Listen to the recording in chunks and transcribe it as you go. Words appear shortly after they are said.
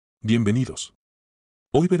Bienvenidos.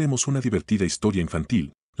 Hoy veremos una divertida historia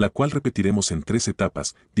infantil, la cual repetiremos en 3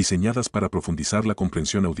 etapas, diseñadas para profundizar la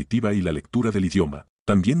comprensión auditiva y la lectura del idioma.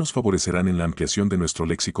 También nos favorecerán en la ampliación de nuestro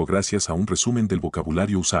léxico gracias a un resumen del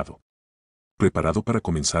vocabulario usado. ¿Preparado para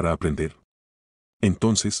comenzar a aprender?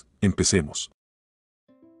 Entonces, empecemos.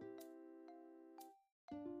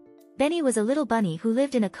 Benny was a little bunny who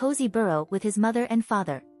lived in a cozy burrow with his mother and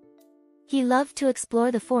father. He loved to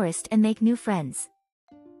explore the forest and make new friends.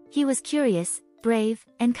 He was curious, brave,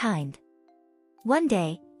 and kind. One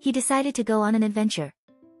day, he decided to go on an adventure.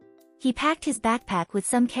 He packed his backpack with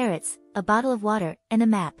some carrots, a bottle of water, and a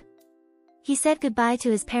map. He said goodbye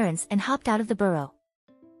to his parents and hopped out of the burrow.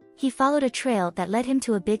 He followed a trail that led him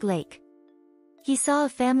to a big lake. He saw a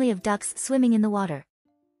family of ducks swimming in the water.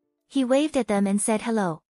 He waved at them and said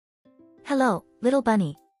hello. "Hello, little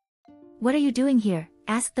bunny. What are you doing here?"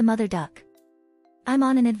 asked the mother duck. "I'm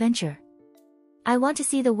on an adventure. I want to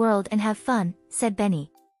see the world and have fun," said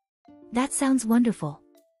Benny. "That sounds wonderful.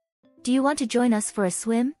 Do you want to join us for a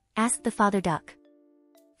swim?" asked the father duck.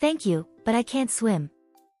 "Thank you, but I can't swim.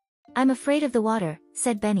 I'm afraid of the water,"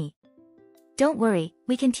 said Benny. "Don't worry,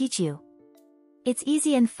 we can teach you. It's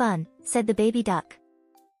easy and fun," said the baby duck.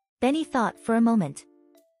 Benny thought for a moment.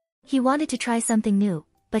 He wanted to try something new,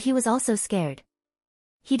 but he was also scared.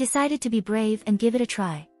 He decided to be brave and give it a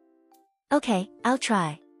try. "Okay, I'll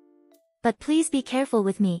try. But please be careful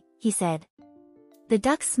with me," he said. The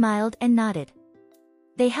ducks smiled and nodded.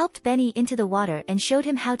 They helped Benny into the water and showed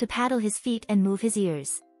him how to paddle his feet and move his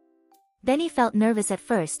ears. Benny felt nervous at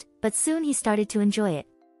first, but soon he started to enjoy it.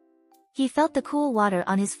 He felt the cool water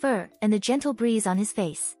on his fur and the gentle breeze on his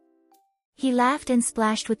face. He laughed and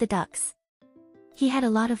splashed with the ducks. He had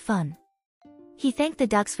a lot of fun. He thanked the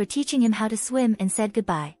ducks for teaching him how to swim and said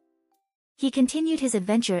goodbye. He continued his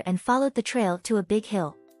adventure and followed the trail to a big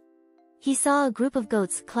hill. He saw a group of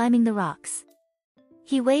goats climbing the rocks.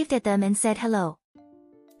 He waved at them and said hello.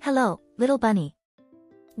 "Hello, little bunny.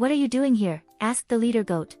 What are you doing here?" asked the leader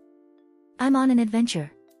goat. "I'm on an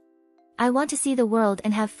adventure. I want to see the world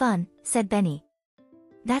and have fun," said Benny.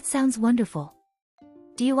 "That sounds wonderful.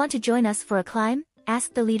 Do you want to join us for a climb?"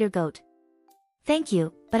 asked the leader goat. "Thank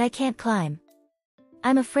you, but I can't climb.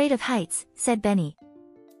 I'm afraid of heights," said Benny.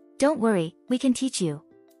 "Don't worry, we can teach you.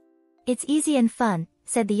 It's easy and fun,"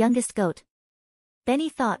 said the youngest goat. Benny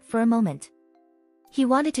thought for a moment. He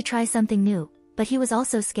wanted to try something new, but he was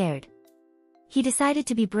also scared. He decided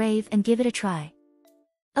to be brave and give it a try.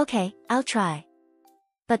 "Okay, I'll try.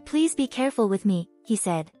 But please be careful with me," he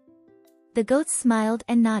said. The goats smiled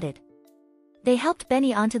and nodded. They helped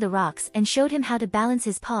Benny onto the rocks and showed him how to balance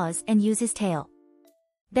his paws and use his tail.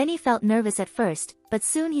 Benny felt nervous at first, but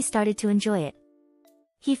soon he started to enjoy it.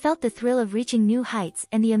 He felt the thrill of reaching new heights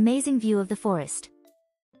and the amazing view of the forest.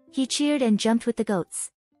 He cheered and jumped with the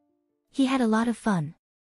goats. He had a lot of fun.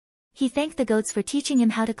 He thanked the goats for teaching him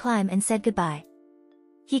how to climb and said goodbye.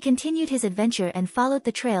 He continued his adventure and followed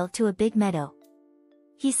the trail to a big meadow.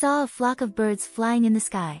 He saw a flock of birds flying in the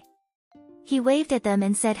sky. He waved at them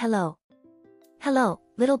and said hello. "Hello,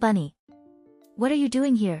 little bunny. What are you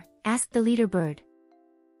doing here?" asked the leader bird.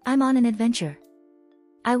 "I'm on an adventure.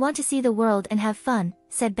 I want to see the world and have fun,"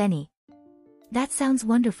 said Benny. "That sounds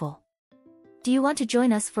wonderful. Do you want to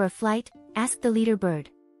join us for a flight?" asked the leader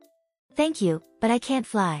bird. "Thank you, but I can't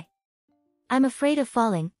fly. I'm afraid of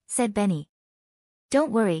falling," said Benny.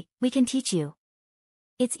 "Don't worry, we can teach you.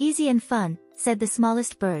 It's easy and fun," said the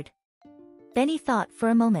smallest bird. Benny thought for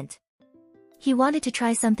a moment. He wanted to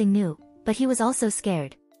try something new, but he was also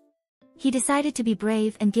scared. He decided to be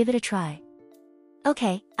brave and give it a try.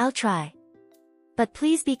 "Okay, I'll try. But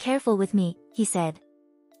please be careful with me," he said.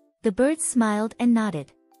 The birds smiled and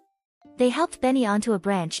nodded. They helped Benny onto a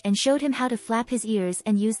branch and showed him how to flap his ears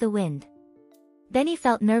and use the wind. Benny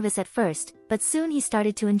felt nervous at first, but soon he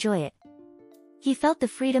started to enjoy it. He felt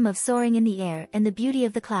the freedom of soaring in the air and the beauty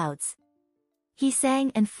of the clouds. He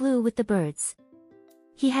sang and flew with the birds.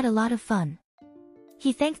 He had a lot of fun.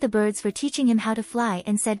 He thanked the birds for teaching him how to fly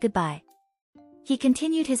and said goodbye. He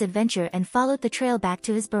continued his adventure and followed the trail back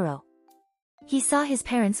to his burrow. He saw his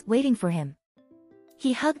parents waiting for him.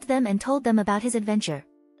 He hugged them and told them about his adventure.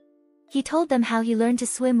 He told them how he learned to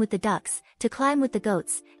swim with the ducks, to climb with the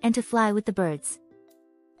goats, and to fly with the birds.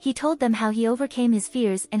 He told them how he overcame his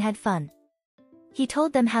fears and had fun. He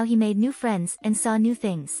told them how he made new friends and saw new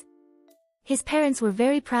things. His parents were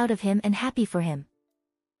very proud of him and happy for him.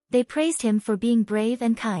 They praised him for being brave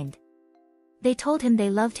and kind. They told him they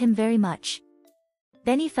loved him very much.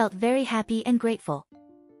 Benny felt very happy and grateful.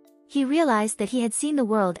 He realized that he had seen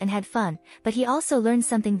the world and had fun, but he also learned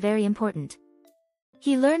something very important.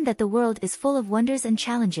 He learned that the world is full of wonders and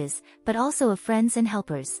challenges, but also of friends and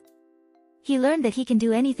helpers. He learned that he can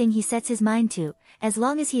do anything he sets his mind to, as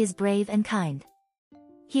long as he is brave and kind.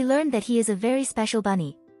 He learned that he is a very special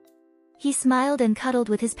bunny. He smiled and cuddled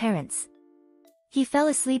with his parents. He fell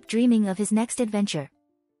asleep dreaming of his next adventure.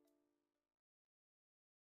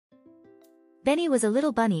 Benny was a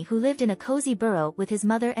little bunny who lived in a cozy burrow with his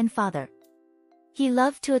mother and father. He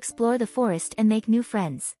loved to explore the forest and make new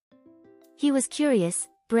friends. He was curious,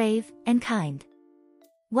 brave, and kind.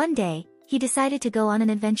 One day, he decided to go on an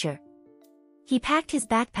adventure. He packed his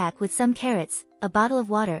backpack with some carrots, a bottle of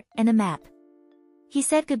water, and a map. He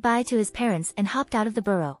said goodbye to his parents and hopped out of the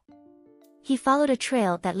burrow. He followed a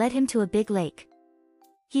trail that led him to a big lake.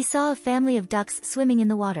 He saw a family of ducks swimming in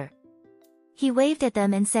the water. He waved at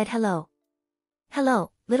them and said hello.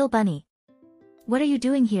 "Hello, little bunny. What are you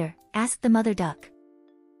doing here?" asked the mother duck.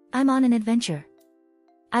 "I'm on an adventure.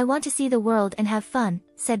 I want to see the world and have fun,"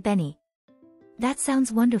 said Benny. "That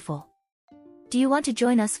sounds wonderful. Do you want to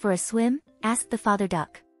join us for a swim?" asked the father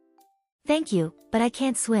duck. "Thank you, but I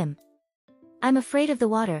can't swim. I'm afraid of the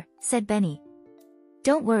water," said Benny.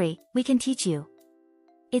 "Don't worry, we can teach you.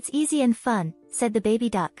 It's easy and fun," said the baby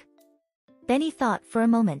duck. Benny thought for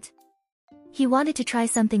a moment. He wanted to try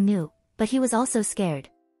something new, but he was also scared.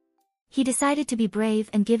 He decided to be brave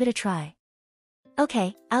and give it a try.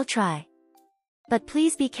 "Okay, I'll try. But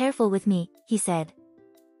please be careful with me," he said.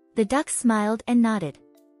 The ducks smiled and nodded.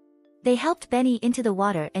 They helped Benny into the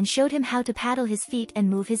water and showed him how to paddle his feet and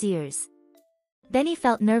move his ears. Benny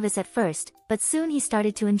felt nervous at first, but soon he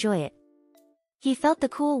started to enjoy it. He felt the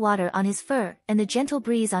cool water on his fur and the gentle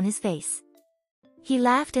breeze on his face. He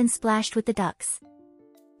laughed and splashed with the ducks.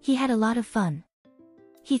 He had a lot of fun.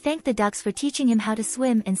 He thanked the ducks for teaching him how to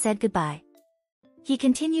swim and said goodbye. He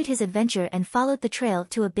continued his adventure and followed the trail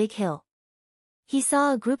to a big hill. He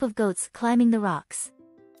saw a group of goats climbing the rocks.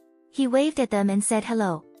 He waved at them and said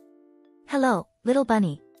hello. "Hello, little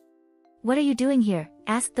bunny. What are you doing here?"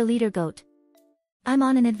 asked the leader goat. "I'm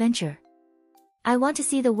on an adventure. I want to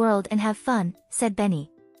see the world and have fun," said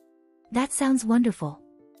Benny. "That sounds wonderful.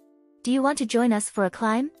 Do you want to join us for a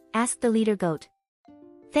climb?" asked the leader goat.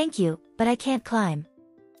 "Thank you, but I can't climb.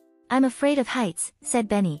 I'm afraid of heights," said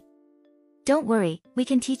Benny. "Don't worry, we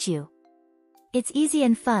can teach you. It's easy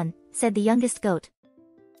and fun," said the youngest goat.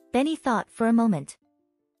 Benny thought for a moment.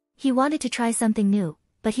 He wanted to try something new,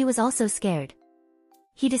 but he was also scared.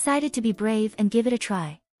 He decided to be brave and give it a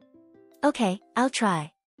try. "Okay, I'll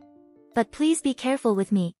try. But please be careful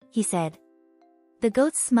with me," he said. The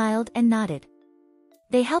goats smiled and nodded.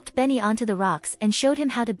 They helped Benny onto the rocks and showed him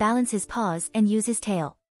how to balance his paws and use his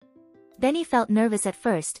tail. Benny felt nervous at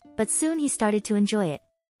first, but soon he started to enjoy it.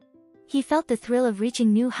 He felt the thrill of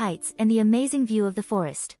reaching new heights and the amazing view of the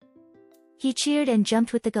forest. He cheered and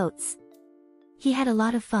jumped with the goats. He had a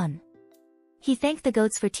lot of fun. He thanked the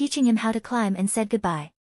goats for teaching him how to climb and said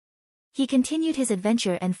goodbye. He continued his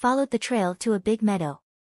adventure and followed the trail to a big meadow.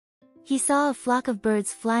 He saw a flock of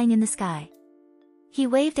birds flying in the sky. He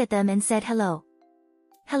waved at them and said hello.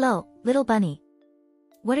 "Hello, little bunny.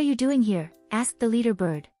 What are you doing here?" asked the leader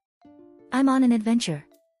bird. "I'm on an adventure.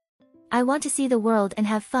 I want to see the world and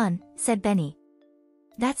have fun," said Benny.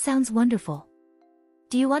 "That sounds wonderful.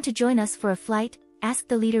 Do you want to join us for a flight?" asked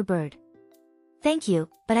the leader bird. "Thank you,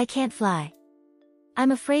 but I can't fly.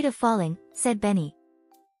 I'm afraid of falling," said Benny.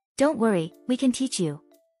 "Don't worry, we can teach you.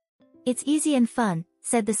 It's easy and fun,"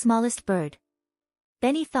 said the smallest bird.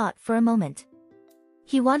 Benny thought for a moment.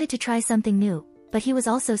 He wanted to try something new, but he was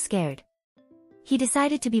also scared. He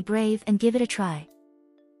decided to be brave and give it a try.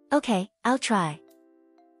 "Okay, I'll try.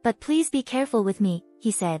 But please be careful with me,"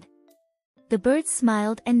 he said. The birds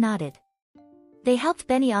smiled and nodded. They helped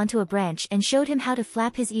Benny onto a branch and showed him how to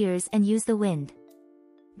flap his ears and use the wind.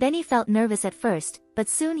 Benny felt nervous at first, but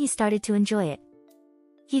soon he started to enjoy it.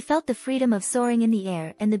 He felt the freedom of soaring in the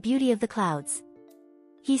air and the beauty of the clouds.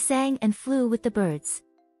 He sang and flew with the birds.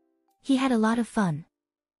 He had a lot of fun.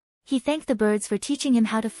 He thanked the birds for teaching him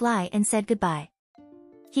how to fly and said goodbye.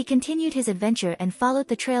 He continued his adventure and followed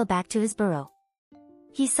the trail back to his burrow.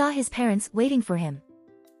 He saw his parents waiting for him.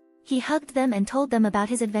 He hugged them and told them about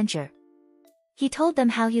his adventure. He told them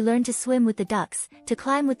how he learned to swim with the ducks, to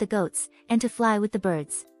climb with the goats, and to fly with the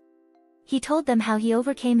birds. He told them how he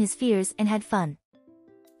overcame his fears and had fun.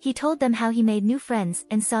 He told them how he made new friends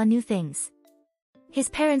and saw new things. His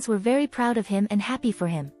parents were very proud of him and happy for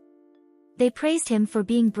him. They praised him for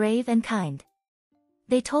being brave and kind.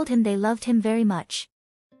 They told him they loved him very much.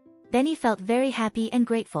 Benny felt very happy and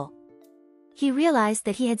grateful. He realized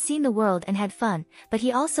that he had seen the world and had fun, but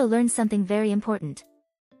he also learned something very important.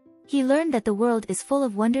 He learned that the world is full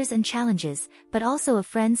of wonders and challenges, but also of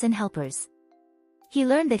friends and helpers. He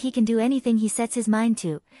learned that he can do anything he sets his mind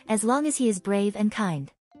to, as long as he is brave and kind.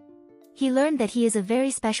 He learned that he is a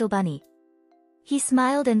very special bunny. He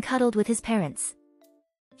smiled and cuddled with his parents.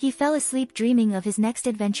 He fell asleep dreaming of his next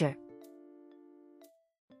adventure.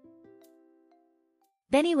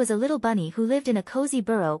 Benny was a little bunny who lived in a cozy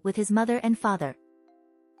burrow with his mother and father.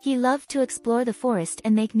 He loved to explore the forest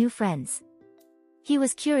and make new friends. He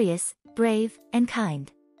was curious, brave, and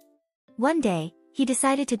kind. One day, he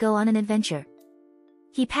decided to go on an adventure.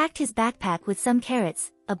 He packed his backpack with some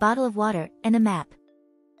carrots, a bottle of water, and a map.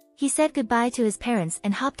 He said goodbye to his parents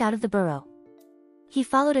and hopped out of the burrow. He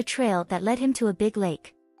followed a trail that led him to a big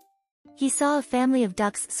lake. He saw a family of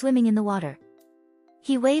ducks swimming in the water.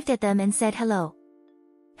 He waved at them and said hello.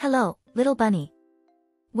 "Hello, little bunny.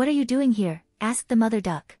 What are you doing here?" asked the mother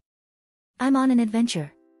duck. "I'm on an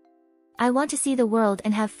adventure. I want to see the world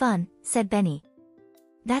and have fun," said Benny.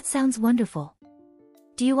 "That sounds wonderful.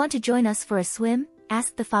 Do you want to join us for a swim?"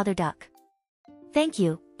 asked the father duck. "Thank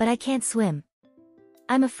you, but I can't swim.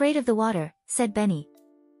 I'm afraid of the water," said Benny.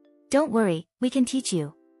 "Don't worry, we can teach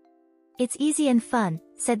you. It's easy and fun,"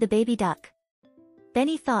 said the baby duck.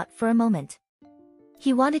 Benny thought for a moment.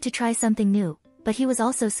 He wanted to try something new, but he was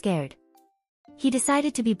also scared. He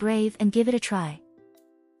decided to be brave and give it a try.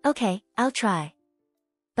 "Okay, I'll try.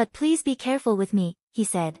 But please be careful with me," he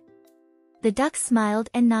said. The ducks smiled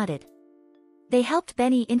and nodded. They helped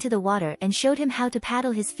Benny into the water and showed him how to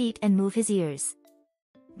paddle his feet and move his ears.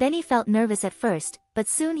 Benny felt nervous at first, but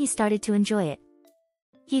soon he started to enjoy it.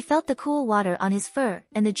 He felt the cool water on his fur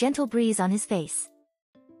and the gentle breeze on his face.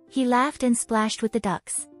 He laughed and splashed with the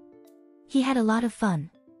ducks. He had a lot of fun.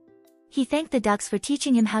 He thanked the ducks for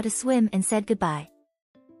teaching him how to swim and said goodbye.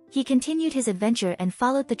 He continued his adventure and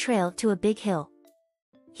followed the trail to a big hill.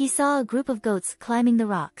 He saw a group of goats climbing the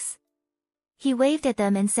rocks. He waved at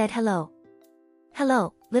them and said hello.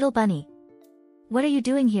 "Hello, little bunny. What are you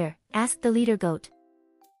doing here?" asked the leader goat.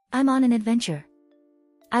 "I'm on an adventure.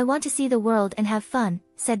 I want to see the world and have fun,"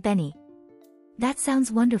 said Benny. "That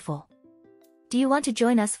sounds wonderful. Do you want to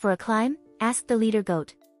join us for a climb?" asked the leader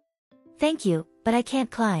goat. "Thank you, but I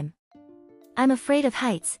can't climb. I'm afraid of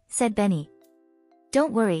heights," said Benny.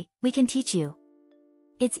 "Don't worry, we can teach you.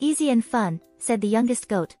 It's easy and fun," said the youngest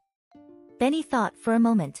goat. Benny thought for a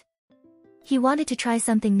moment. He wanted to try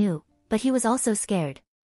something new, but he was also scared.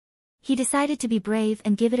 He decided to be brave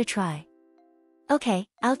and give it a try. "Okay,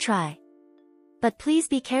 I'll try. But please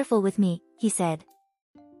be careful with me," he said.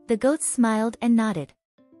 The goats smiled and nodded.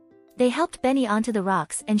 They helped Benny onto the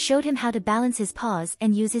rocks and showed him how to balance his paws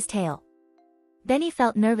and use his tail. Benny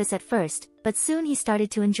felt nervous at first, but soon he started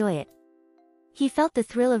to enjoy it. He felt the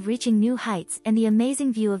thrill of reaching new heights and the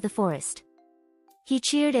amazing view of the forest. He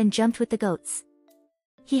cheered and jumped with the goats.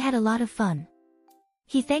 He had a lot of fun.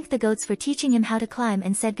 He thanked the goats for teaching him how to climb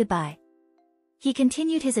and said goodbye. He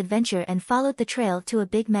continued his adventure and followed the trail to a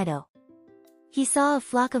big meadow. He saw a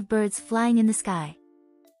flock of birds flying in the sky.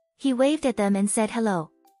 He waved at them and said hello.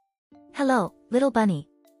 "Hello, little bunny.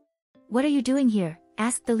 What are you doing here?"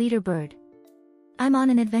 asked the leader bird. "I'm on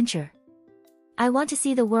an adventure. I want to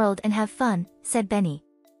see the world and have fun," said Benny.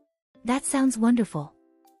 "That sounds wonderful.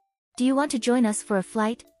 Do you want to join us for a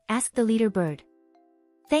flight?" asked the leader bird.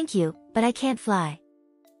 "Thank you, but I can't fly.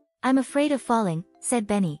 I'm afraid of falling," said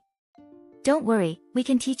Benny. "Don't worry, we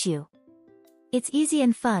can teach you. It's easy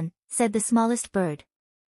and fun," said the smallest bird.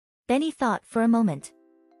 Benny thought for a moment.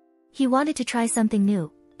 He wanted to try something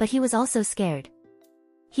new, but he was also scared.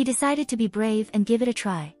 He decided to be brave and give it a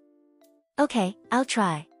try. "Okay, I'll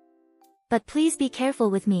try. But please be careful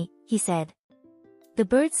with me," he said. The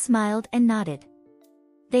birds smiled and nodded.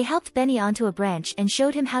 They helped Benny onto a branch and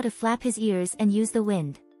showed him how to flap his ears and use the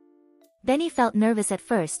wind. Benny felt nervous at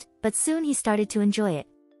first, but soon he started to enjoy it.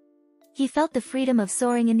 He felt the freedom of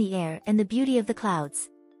soaring in the air and the beauty of the clouds.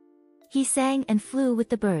 He sang and flew with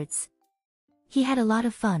the birds. He had a lot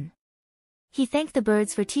of fun. He thanked the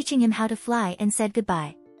birds for teaching him how to fly and said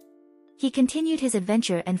goodbye. He continued his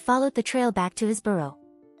adventure and followed the trail back to his burrow.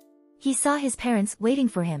 He saw his parents waiting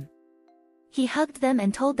for him. He hugged them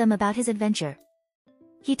and told them about his adventure.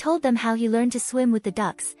 He told them how he learned to swim with the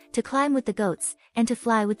ducks, to climb with the goats, and to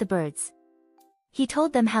fly with the birds. He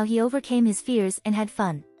told them how he overcame his fears and had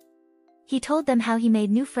fun. He told them how he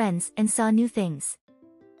made new friends and saw new things.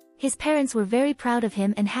 His parents were very proud of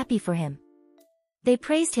him and happy for him. They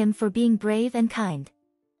praised him for being brave and kind.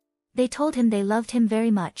 They told him they loved him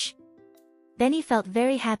very much. Benny felt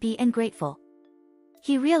very happy and grateful.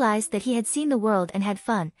 He realized that he had seen the world and had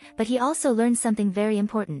fun, but he also learned something very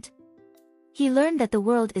important. He learned that the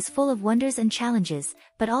world is full of wonders and challenges,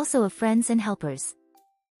 but also of friends and helpers.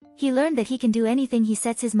 He learned that he can do anything he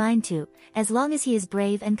sets his mind to, as long as he is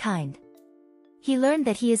brave and kind. He learned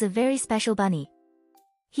that he is a very special bunny.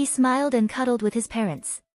 He smiled and cuddled with his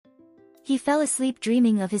parents. He fell asleep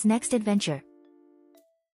dreaming of his next adventure.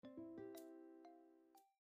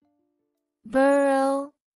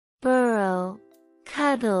 Burrow, burrow,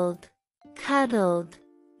 cuddled, cuddled,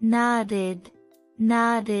 nodded,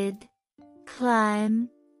 nodded, climb,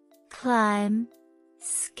 climb,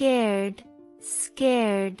 scared,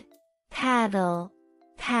 scared, paddle,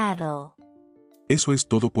 paddle. Eso es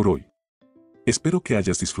todo por hoy. Espero que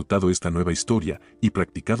hayas disfrutado esta nueva historia y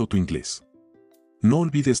practicado tu inglés. No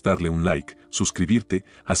olvides darle un like, suscribirte,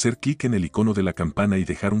 hacer clic en el icono de la campana y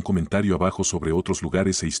dejar un comentario abajo sobre otros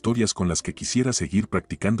lugares e historias con las que quisieras seguir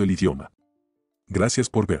practicando el idioma. Gracias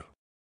por ver.